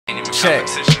Check.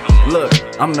 Look,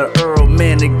 I'm the Earl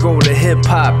man that go to hip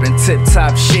hop in tip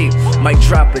top shape. Might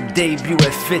drop a debut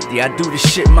at 50. I do the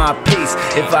shit my pace.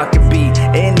 If I could be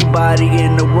anybody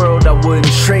in the world, I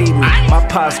wouldn't trade me. My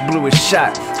pops blew a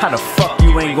shot. How the fuck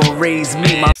you ain't gonna raise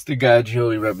me? It's the guy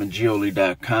Gioli, repping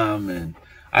Gioli.com, and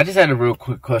I just had a real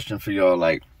quick question for y'all.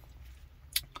 Like,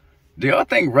 do y'all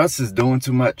think Russ is doing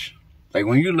too much? Like,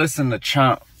 when you listen to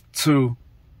Chomp 2,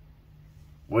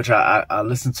 which I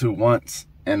listened to once,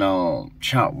 and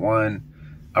Chomp 1,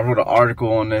 I wrote an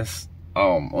article on this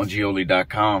on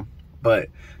Gioli.com. But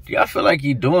do y'all feel like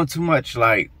he's doing too much?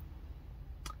 Like,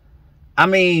 I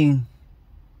mean,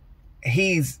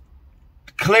 he's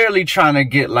clearly trying to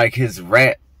get like his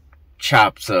rap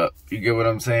chops up. You get what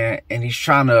I'm saying? And he's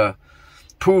trying to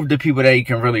prove to people that he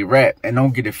can really rap. And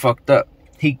don't get it fucked up,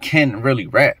 he can really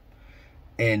rap.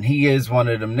 And he is one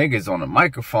of them niggas on the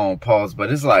microphone, pause.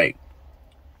 But it's like,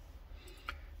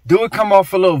 do it come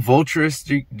off a little vulturous?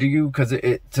 Do you? Because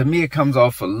to me, it comes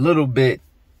off a little bit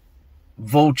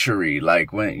vulture-y.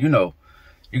 Like when, you know,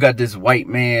 you got this white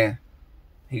man,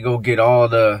 he go get all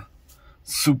the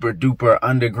super duper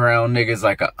underground niggas,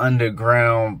 like a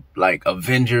underground, like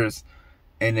Avengers,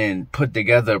 and then put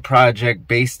together a project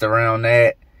based around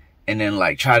that. And then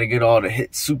like try to get all the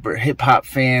super hip hop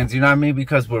fans, you know what I mean?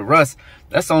 Because with Russ,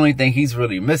 that's the only thing he's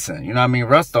really missing. You know what I mean?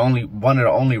 Russ one of the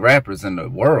only rappers in the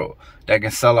world that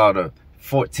can sell out a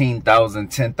 14,000,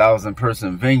 10,000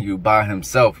 person venue by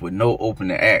himself with no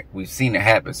opening act. We've seen it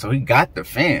happen. So he got the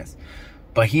fans,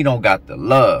 but he don't got the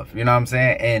love. You know what I'm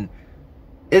saying? And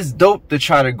it's dope to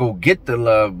try to go get the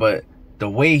love, but the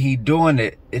way he doing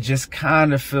it, it just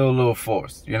kind of feel a little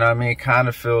forced. You know what I mean? Kind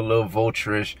of feel a little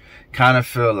vulturish. Kind of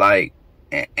feel like,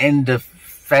 and the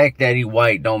fact that he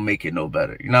white don't make it no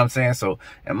better. You know what I'm saying? So,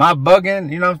 am I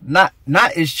bugging? You know, not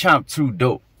is Chomp 2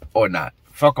 dope or not?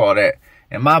 Fuck all that.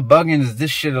 Am I bugging? Is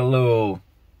this shit a little,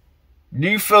 do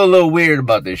you feel a little weird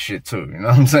about this shit too? You know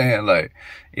what I'm saying? Like,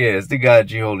 yeah, it's the guy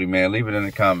Gioli, man. Leave it in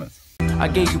the comments. I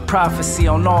gave you prophecy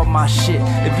on all my shit.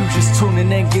 If you just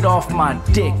tuning in, get off my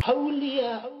dick.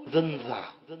 Holier than that.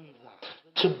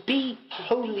 To be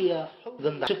holier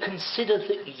than that. To consider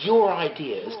that your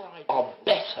ideas are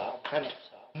better and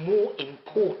more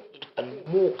important and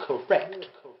more correct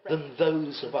than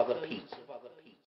those of other people.